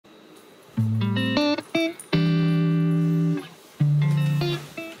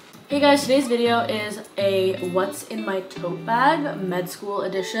Hey guys, today's video is a what's in my tote bag med school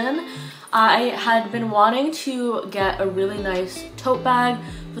edition. I had been wanting to get a really nice tote bag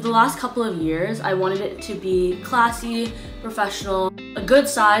for the last couple of years. I wanted it to be classy, professional, a good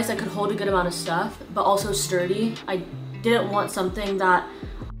size that could hold a good amount of stuff, but also sturdy. I didn't want something that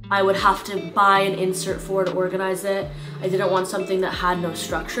I would have to buy an insert for to organize it. I didn't want something that had no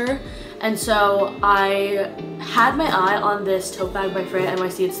structure. And so I had my eye on this tote bag by Freja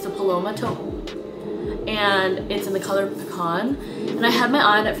NYC. It's the Paloma tote. And it's in the color pecan. And I had my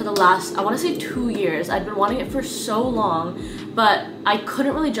eye on it for the last, I want to say 2 years. I'd been wanting it for so long, but I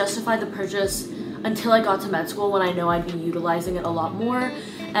couldn't really justify the purchase until I got to med school when I know I'd be utilizing it a lot more.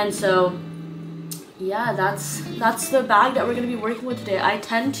 And so yeah, that's the bag that we're going to be working with today. I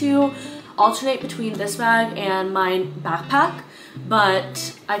tend to alternate between this bag and my backpack,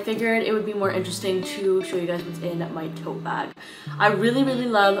 but I figured it would be more interesting to show you guys what's in my tote bag. I really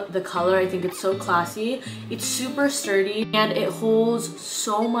love the color. I think it's so classy. It's super sturdy and it holds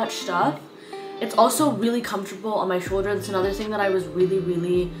so much stuff. It's also really comfortable on my shoulder. That's another thing that I was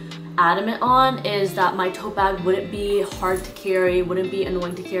really adamant on, is that my tote bag wouldn't be hard to carry, wouldn't be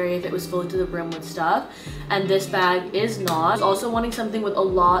annoying to carry if it was filled to the brim with stuff, and this bag is not. I was also wanting something with a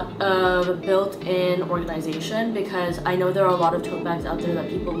lot of built-in organization, because I know there are a lot of tote bags out there that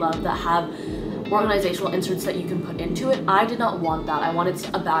people love that have organizational inserts that you can put into it. I did not want that. I wanted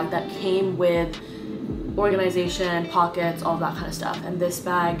a bag that came with organization, pockets, all that kind of stuff, and this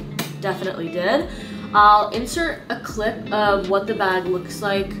bag definitely did. I'll insert a clip of what the bag looks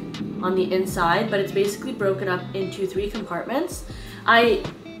like on the inside, but it's basically broken up into 3 compartments. I'm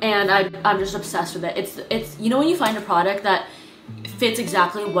just obsessed with it. It's you know when you find a product that fits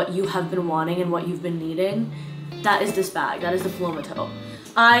exactly what you have been wanting and what you've been needing? That is this bag. That is the Paloma tote.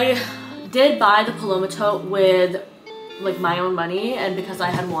 I did buy the Paloma tote with like my own money, and because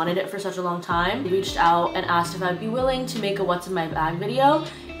I had wanted it for such a long time, I reached out and asked if I'd be willing to make a what's in my bag video,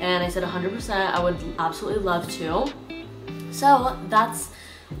 and I said 100% I would absolutely love to. So that's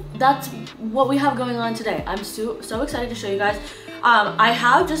what we have going on today. I'm so excited to show you guys. I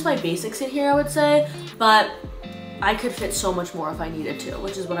have just my basics in here, I would say, but I could fit so much more if I needed to,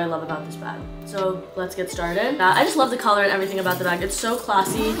 which is what I love about this bag. So let's get started. I just love the color and everything about the bag. It's so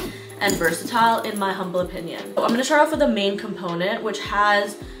classy and versatile in my humble opinion. So I'm gonna start off with the main component, which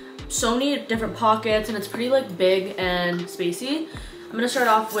has so many different pockets and it's pretty like big and spacey. I'm gonna start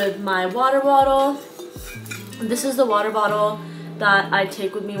off with my water bottle. This is the water bottle that I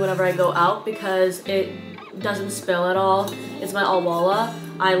take with me whenever I go out because it doesn't spill at all. It's my Alwala.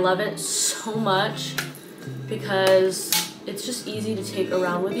 I love it so much because it's just easy to take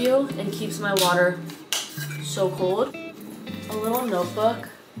around with you and keeps my water so cold. A little notebook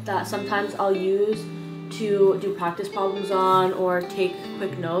that sometimes I'll use to do practice problems on or take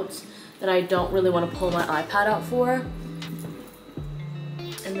quick notes that I don't really want to pull my iPad out for.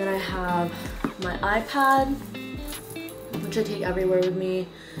 And then I have my iPad, which I take everywhere with me,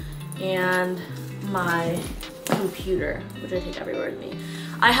 and my computer, which I take everywhere with me.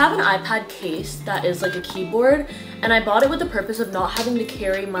 I have an iPad case that is like a keyboard, and I bought it with the purpose of not having to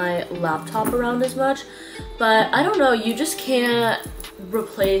carry my laptop around as much, but I don't know, you just can't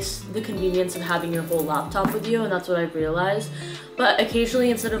replace the convenience of having your whole laptop with you, and that's what I've realized. But occasionally,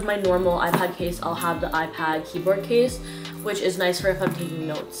 instead of my normal iPad case, I'll have the iPad keyboard case, which is nice for if I'm taking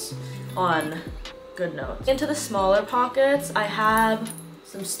notes on good notes. Into the smaller pockets, I have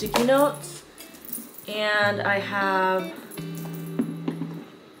some sticky notes, and I have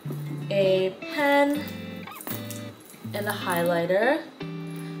a pen and a highlighter.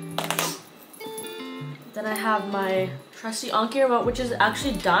 Then I have my trusty Anki remote, which is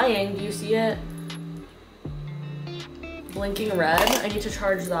actually dying. Do you see it blinking red? I need to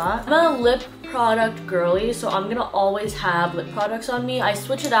charge that. I'm a lip product girly, so I'm gonna always have lip products on me. I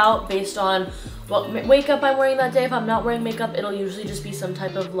switch it out based on what makeup I'm wearing that day. If I'm not wearing makeup, it'll usually just be some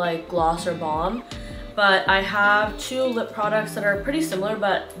type of like gloss or balm. But I have 2 lip products that are pretty similar,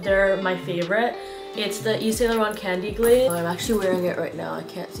 but they're my favorite. It's the Yves Saint Laurent Candy Glaze. I'm actually wearing it right now. I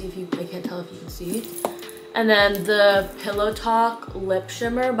can't tell if you can see. And then the Pillow Talk Lip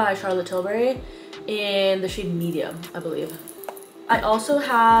Shimmer by Charlotte Tilbury in the shade Medium, I believe. I also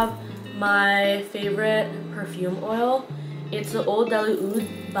have my favorite perfume oil. It's the Eau de L'Oud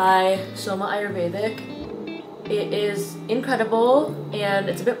by Soma Ayurvedic. It is incredible and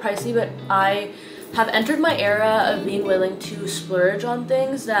it's a bit pricey, but I have entered my era of being willing to splurge on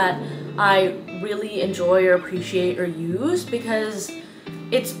things that I really enjoy or appreciate or use, because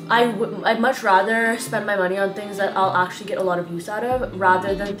I'd much rather spend my money on things that I'll actually get a lot of use out of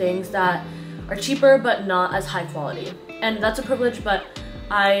rather than things that are cheaper but not as high quality. And that's a privilege, but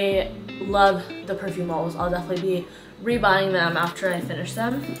I love the perfume bottles. I'll definitely be rebuying them after I finish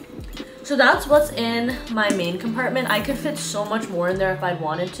them. So that's what's in my main compartment. I could fit so much more in there if I'd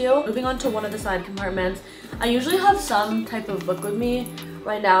wanted to. Moving on to one of the side compartments, I usually have some type of book with me.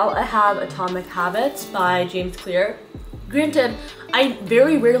 Right now I have Atomic Habits by James Clear. Granted, I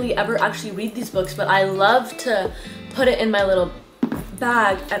very rarely ever actually read these books, but I love to put it in my little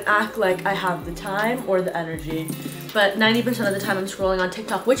bag and act like I have the time or the energy. But 90% of the time I'm scrolling on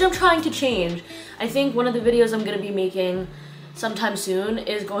TikTok, which I'm trying to change. I think one of the videos I'm going to be making sometime soon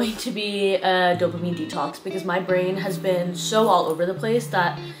is going to be a dopamine detox, because my brain has been so all over the place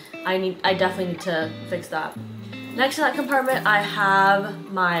that I definitely need to fix that. Next in that compartment, I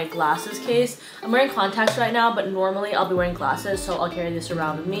have my glasses case. I'm wearing contacts right now, but normally I'll be wearing glasses, so I'll carry this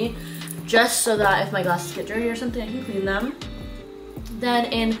around with me just so that if my glasses get dirty or something, I can clean them. Then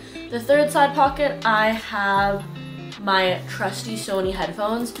in the third side pocket, I have my trusty Sony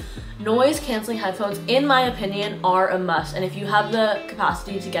headphones. Noise canceling headphones, in my opinion, are a must, and if you have the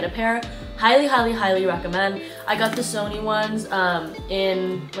capacity to get a pair, highly, highly, highly recommend. I got the Sony ones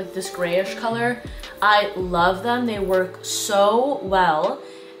in like this grayish color. I love them. They work so well,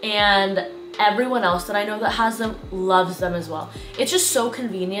 and everyone else that I know that has them loves them as well. It's just so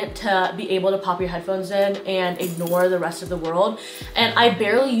convenient to be able to pop your headphones in and ignore the rest of the world. And I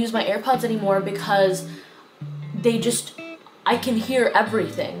barely use my AirPods anymore because I can hear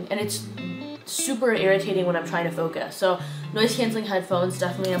everything, and it's super irritating when I'm trying to focus. So noise canceling headphones,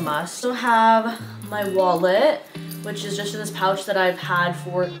 definitely a must. I also have my wallet, which is just in this pouch that I've had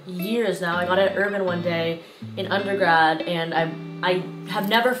for years now. I got it at Urban one day in undergrad, and I have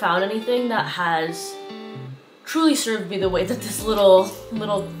never found anything that has truly served me the way that this little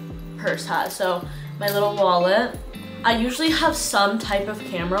purse has. So my little wallet. I usually have some type of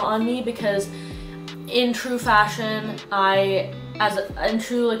camera on me because in true fashion, in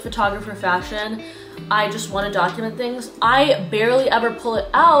true like photographer fashion, I just want to document things. I barely ever pull it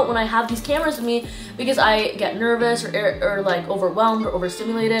out when I have these cameras with me because I get nervous or like overwhelmed or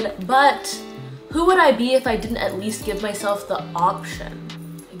overstimulated. But who would I be if I didn't at least give myself the option?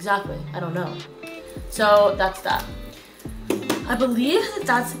 Exactly, I don't know. So that's that. I believe that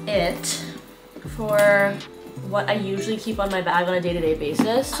that's it for what I usually keep on my bag on a day-to-day basis.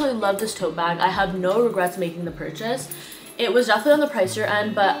 I absolutely love this tote bag. I have no regrets making the purchase. It was definitely on the pricier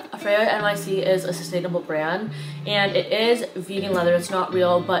end, but Freja NYC is a sustainable brand, and it is vegan leather. It's not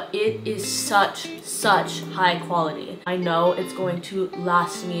real, but it is such high quality. I know it's going to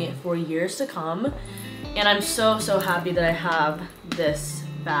last me for years to come, and I'm so happy that I have this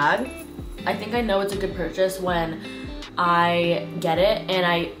bag. I think I know it's a good purchase when I get it and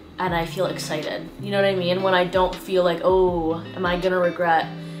I feel excited. You know what I mean? When I don't feel like, oh, am I gonna regret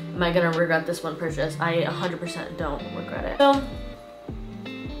this one purchase? I 100% don't regret it. So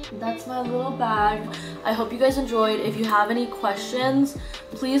that's my little bag. I hope you guys enjoyed. If you have any questions,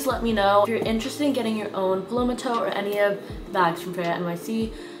 please let me know. If you're interested in getting your own Paloma tote or any of the bags from Freja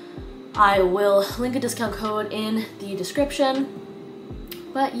NYC, I will link a discount code in the description.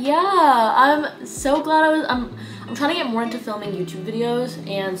 But yeah, I'm so glad I'm trying to get more into filming YouTube videos,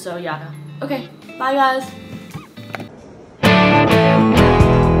 and so yeah. Okay, bye guys.